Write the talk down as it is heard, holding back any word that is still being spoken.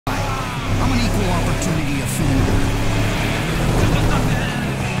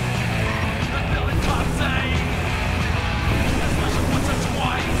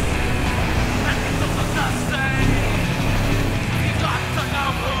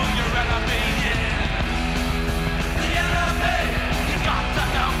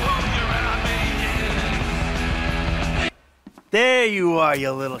There you are,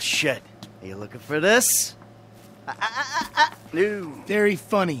 you little shit. Are you looking for this? No. Very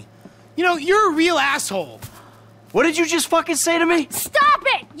funny. You know, you're a real asshole. What did you just fucking say to me? Stop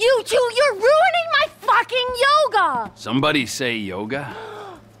it! You two, you're ruining my fucking yoga! Somebody say yoga?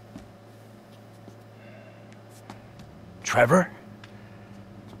 Trevor?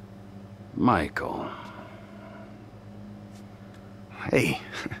 Michael. Hey.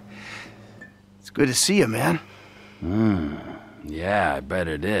 It's good to see you, man. Yeah, I bet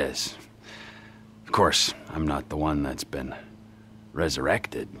it is. Of course, I'm not the one that's been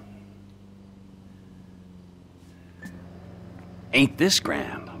resurrected. Ain't this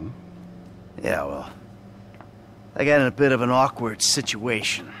grand, huh? Yeah, well, I got in a bit of an awkward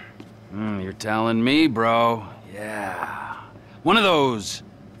situation. You're telling me, bro. Yeah. One of those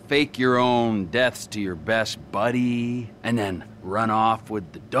fake your own deaths to your best buddy, and then run off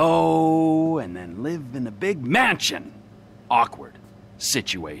with the dough, and then live in a big mansion. Awkward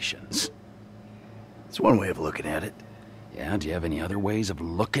situations. It's one way of looking at it. Yeah, do you have any other ways of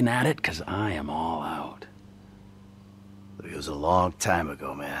looking at it? 'Cause I am all out. It was a long time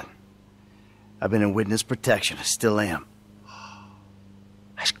ago, man. I've been in witness protection. I still am.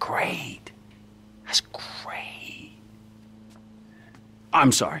 That's great. That's great.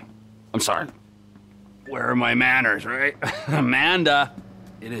 I'm sorry. Where are my manners, right? Amanda,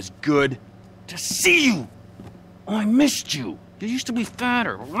 it is good to see you. Oh, I missed you. You used to be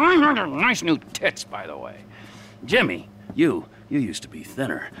fatter. Nice new tits, by the way. Jimmy, you used to be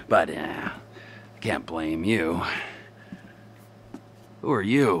thinner, but I can't blame you. Who are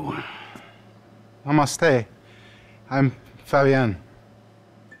you? Namaste. I'm Fabian.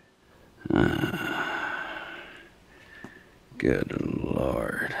 Good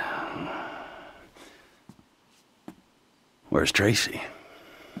Lord. Where's Tracy?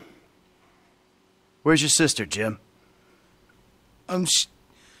 Where's your sister, Jim?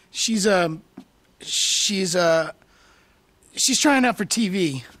 She's trying out for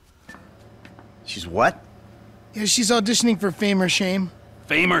TV. She's what? Yeah, she's auditioning for Fame or Shame.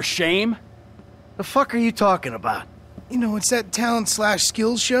 Fame or shame? The fuck are you talking about? You know, it's that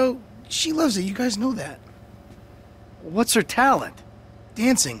talent/skills show. She loves it, you guys know that. What's her talent?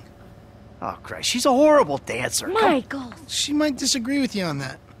 Dancing. Oh, Christ, she's a horrible dancer. Michael! She might disagree with you on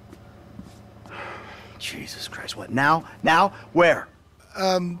that. Jesus Christ, what, now? Now? Where?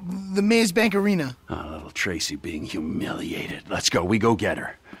 The Maze Bank Arena. Oh, little Tracy being humiliated. Let's go, we go get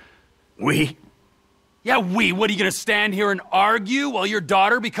her. We? Yeah, we. What, are you gonna stand here and argue while your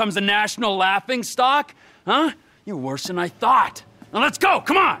daughter becomes a national laughingstock? Huh? You're worse than I thought. Now let's go,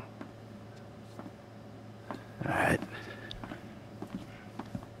 come on! All right.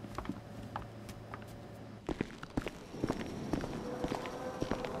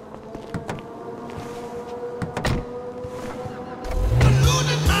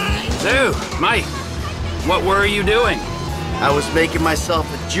 Dude, Mike, what were you doing? I was making myself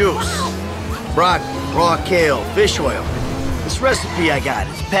a juice. Broccoli, raw kale, fish oil. This recipe I got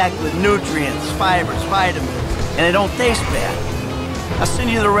is packed with nutrients, fibers, vitamins, and it don't taste bad. I'll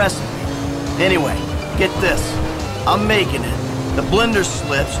send you the recipe. Anyway, get this. I'm making it. The blender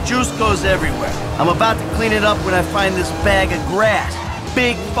slips, juice goes everywhere. I'm about to clean it up when I find this bag of grass.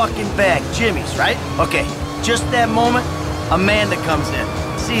 Big fucking bag, Jimmy's, right? Okay, just that moment, Amanda comes in.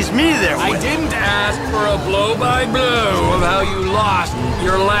 Sees me there with I didn't ask for a blow-by-blow of how you lost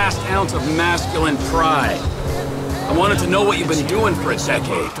your last ounce of masculine pride. I wanted to know what you've been doing for a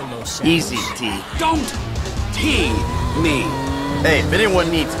decade. Easy, T. Don't tee me. Hey, if anyone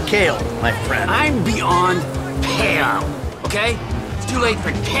needs kale, my friend. I'm beyond pale, okay? It's too late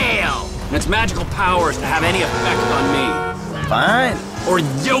for kale and its magical powers to have any effect on me. Fine. Or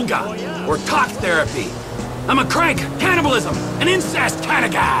yoga, or talk therapy. I'm a crank, cannibalism, an incest kind of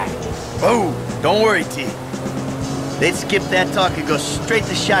guy. Oh, don't worry, T. They'd skip that talk and go straight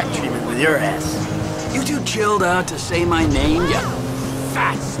to shock treatment with your ass. You too chilled out to say my name, you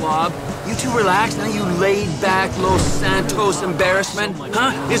fat slob. You too relaxed, now you laid back Los Santos embarrassment?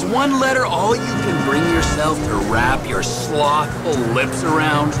 Huh? Is one letter all you can bring yourself to wrap your slothful lips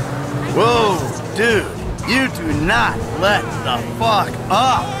around? Whoa, dude. You do not let the fuck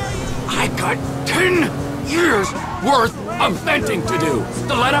up. I got 10 years worth of venting to do.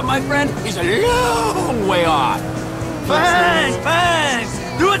 The let up, my friend, is a long way off. Fine, fine.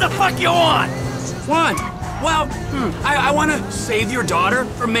 Do what the fuck you want. What? Well, I want to save your daughter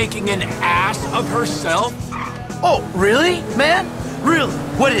from making an ass of herself. Oh, really, man? Really?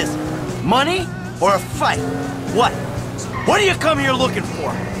 What is it? Money or a fight? What? What do you come here looking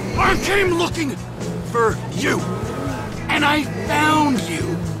for? I came looking for you, and I found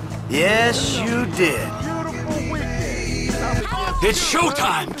you. Yes, you did. It's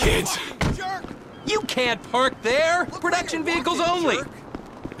showtime, kids! You can't park there! Production vehicles only!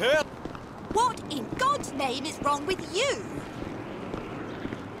 What in God's name is wrong with you?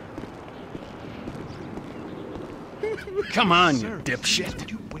 Come on, you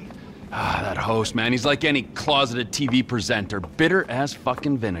dipshit. Ah, that host, man, he's like any closeted TV presenter. Bitter as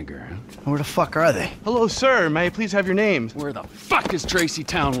fucking vinegar. Where the fuck are they? Hello, sir. May I please have your names? Where the fuck is Tracy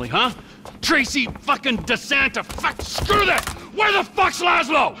Townley, huh? Tracy fucking DeSanta. Fuck, screw that! Where the fuck's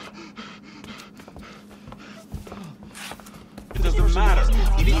Laszlo? It doesn't matter.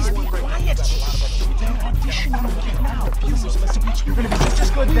 Please be quiet. You're gonna be just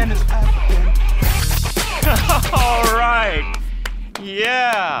as good then as All right.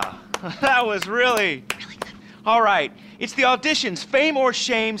 Yeah. That was really good. All right. It's the auditions, Fame or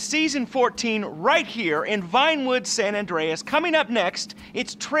Shame, season 14, right here in Vinewood, San Andreas. Coming up next,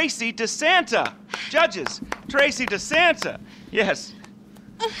 it's Tracy DeSanta. Judges, Tracy DeSanta. Yes.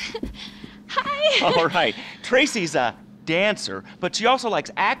 Hi. All right. Tracy's a dancer, but she also likes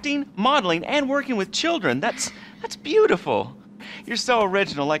acting, modeling, and working with children. That's beautiful. You're so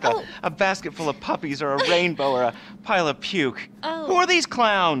original, like a basket full of puppies or a rainbow or a pile of puke. Oh. Who are these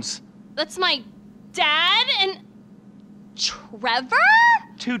clowns? That's my dad and Trevor?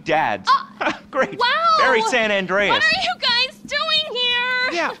 Two dads. Great. Wow. Very San Andreas. What are you guys doing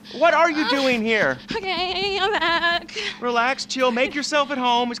here? Yeah, what are you doing here? Okay, I'm back. Relax, chill, make yourself at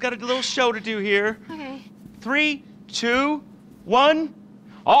home. We've got a little show to do here. Okay. 3, 2, 1.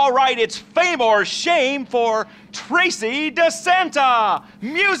 All right, it's Fame or Shame for Tracy DeSanta.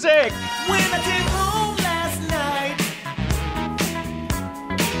 Music! When I came home last night,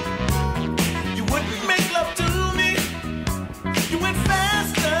 you wouldn't make love to me. You went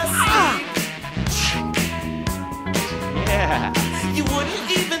fast asleep. Yeah. You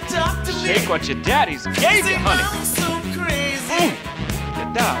wouldn't even talk to me. Take what your daddy's gave you, honey. I'm so crazy. Your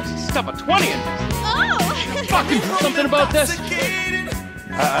dog's stuff a 20 in this. Oh! Fucking something about this?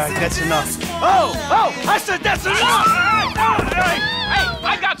 That's enough. Oh! I said that's enough! Hey,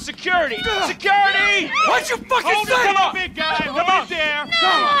 I got security! Security! What'd you fucking Hold it, say? come on, big guy! Come on there!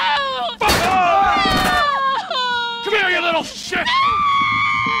 No! Come here, you little shit!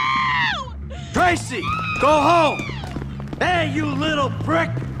 Tracy, go home! Hey, you little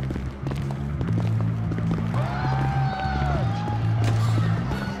prick!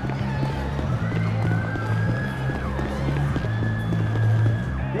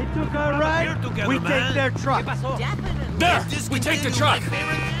 They took our ride, we take their truck. There! We take the truck!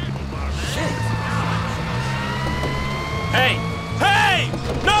 Hey! Hey!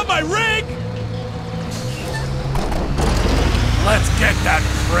 Not my rig! Let's get that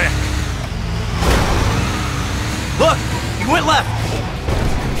prick! Look, he went left.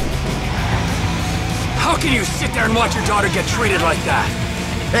 How can you sit there and watch your daughter get treated like that?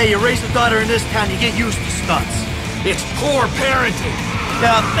 Hey, you raise a daughter in this town, you get used to stunts. It's poor parenting!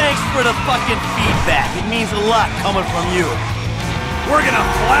 Now, thanks for the fucking feedback. It means a lot coming from you. We're gonna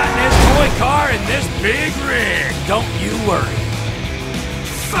flatten his toy car in this big rig! Don't you worry.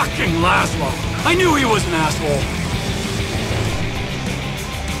 Fucking Laszlo! I knew he was an asshole!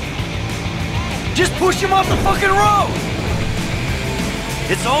 Just push him off the fucking road!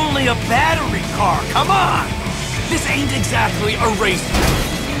 It's only a battery car, come on! This ain't exactly a race.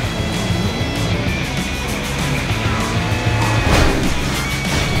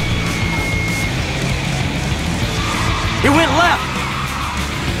 He went left!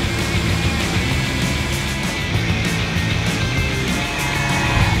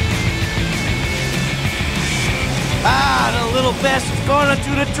 Ah, the little bastard's gone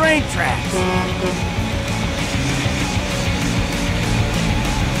onto the train tracks.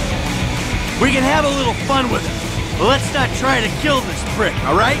 We can have a little fun with him, but let's not try to kill this prick,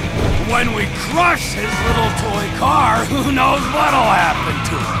 all right? When we crush his little toy car, who knows what'll happen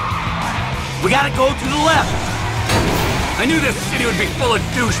to him? We gotta go to the left. I knew this city would be full of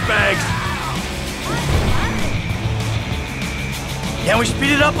douchebags. Can we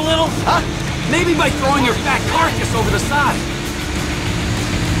speed it up a little, huh? Maybe by throwing your fat carcass over the side.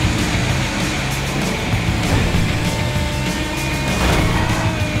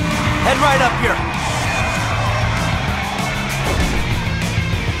 Head right up here.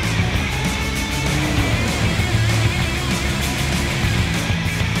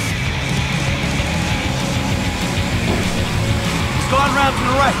 He's gone round to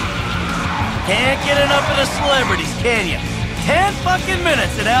the right. Can't get enough of the celebrities, can you? 10 fucking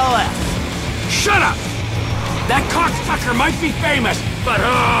minutes at LS. Shut up! That cocksucker might be famous, but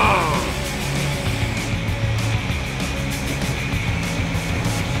oh!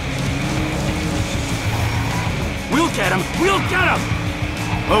 We'll get him! We'll get him!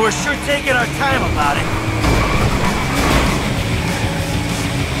 Well, we're sure taking our time about it.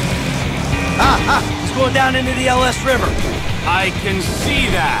 He's going down into the LS River. I can see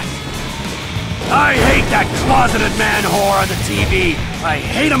that. I hate that closeted man whore on the TV. I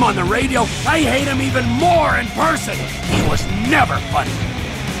hate him on the radio. I hate him even more in person. He was never funny.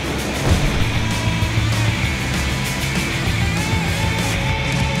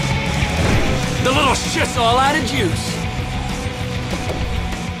 The little shit's all out of juice.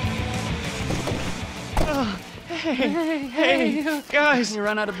 Hey, guys. You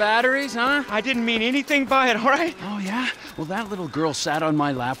run out of batteries, huh? I didn't mean anything by it, all right? Oh, yeah? Well, that little girl sat on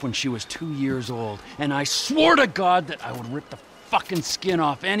my lap when she was 2 years old, and I swore to God that I would rip the fucking skin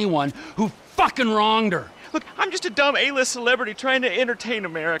off anyone who fucking wronged her. Look, I'm just a dumb A-list celebrity trying to entertain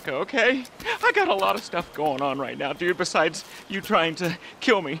America, okay? I got a lot of stuff going on right now, dude, besides you trying to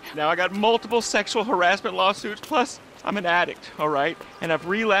kill me. Now, I got multiple sexual harassment lawsuits, plus I'm an addict, all right? And I've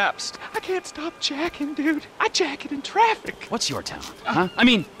relapsed. I can't stop jacking, dude. I jack it in traffic. What's your talent, huh? I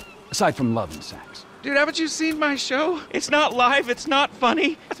mean, aside from love and sex. Dude, haven't you seen my show? It's not live, it's not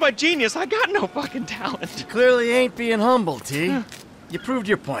funny. That's my genius. I got no fucking talent. Clearly ain't being humble, T. You proved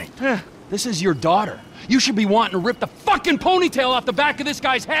your point. This is your daughter. You should be wanting to rip the fucking ponytail off the back of this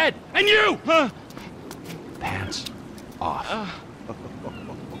guy's head. And you! Pants off.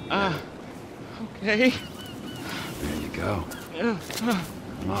 Okay. There you go.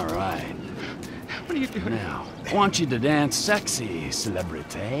 All right. What are you doing? Now, I want you to dance sexy,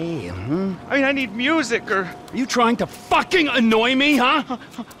 celebrity. I mean, I need music or... Are you trying to fucking annoy me, huh?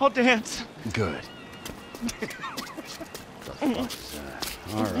 I'll dance. Good.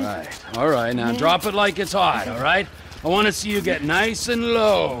 All right, now drop it like it's hot, all right? I want to see you get nice and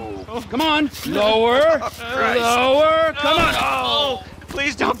low. Come on, lower, lower, come on. Oh,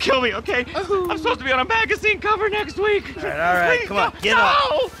 please don't kill me, okay? I'm supposed to be on a magazine cover next week. All right, Please, come on, no, get no.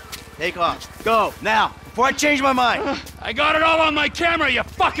 up. Take off. Go, now, before I change my mind. I got it all on my camera, you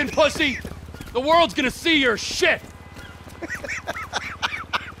fucking pussy. The world's gonna see your shit.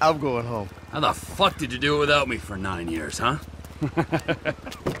 I'm going home. How the fuck did you do it without me for 9 years, huh?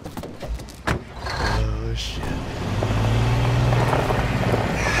 Oh, shit.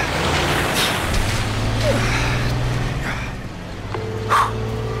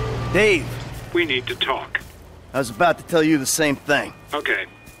 Dave. We need to talk. I was about to tell you the same thing. Okay.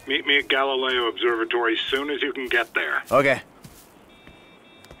 Meet me at Galileo Observatory as soon as you can get there. Okay.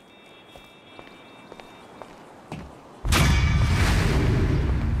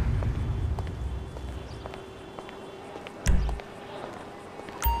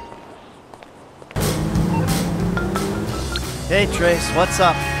 Hey, Trace, what's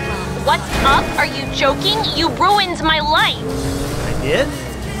up? What's up? Are you joking? You ruined my life. I did?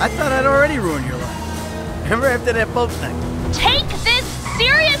 I thought I'd already ruined your life. Remember after that boat thing? Take this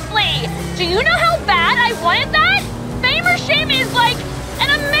seriously. Do you know how bad I wanted that? Fame or shame is like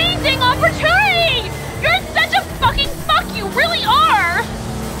an amazing opportunity. You're such a fucking fuck. You really are.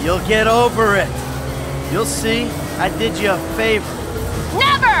 You'll get over it. You'll see. I did you a favor.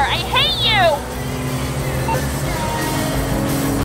 Never. I hate you.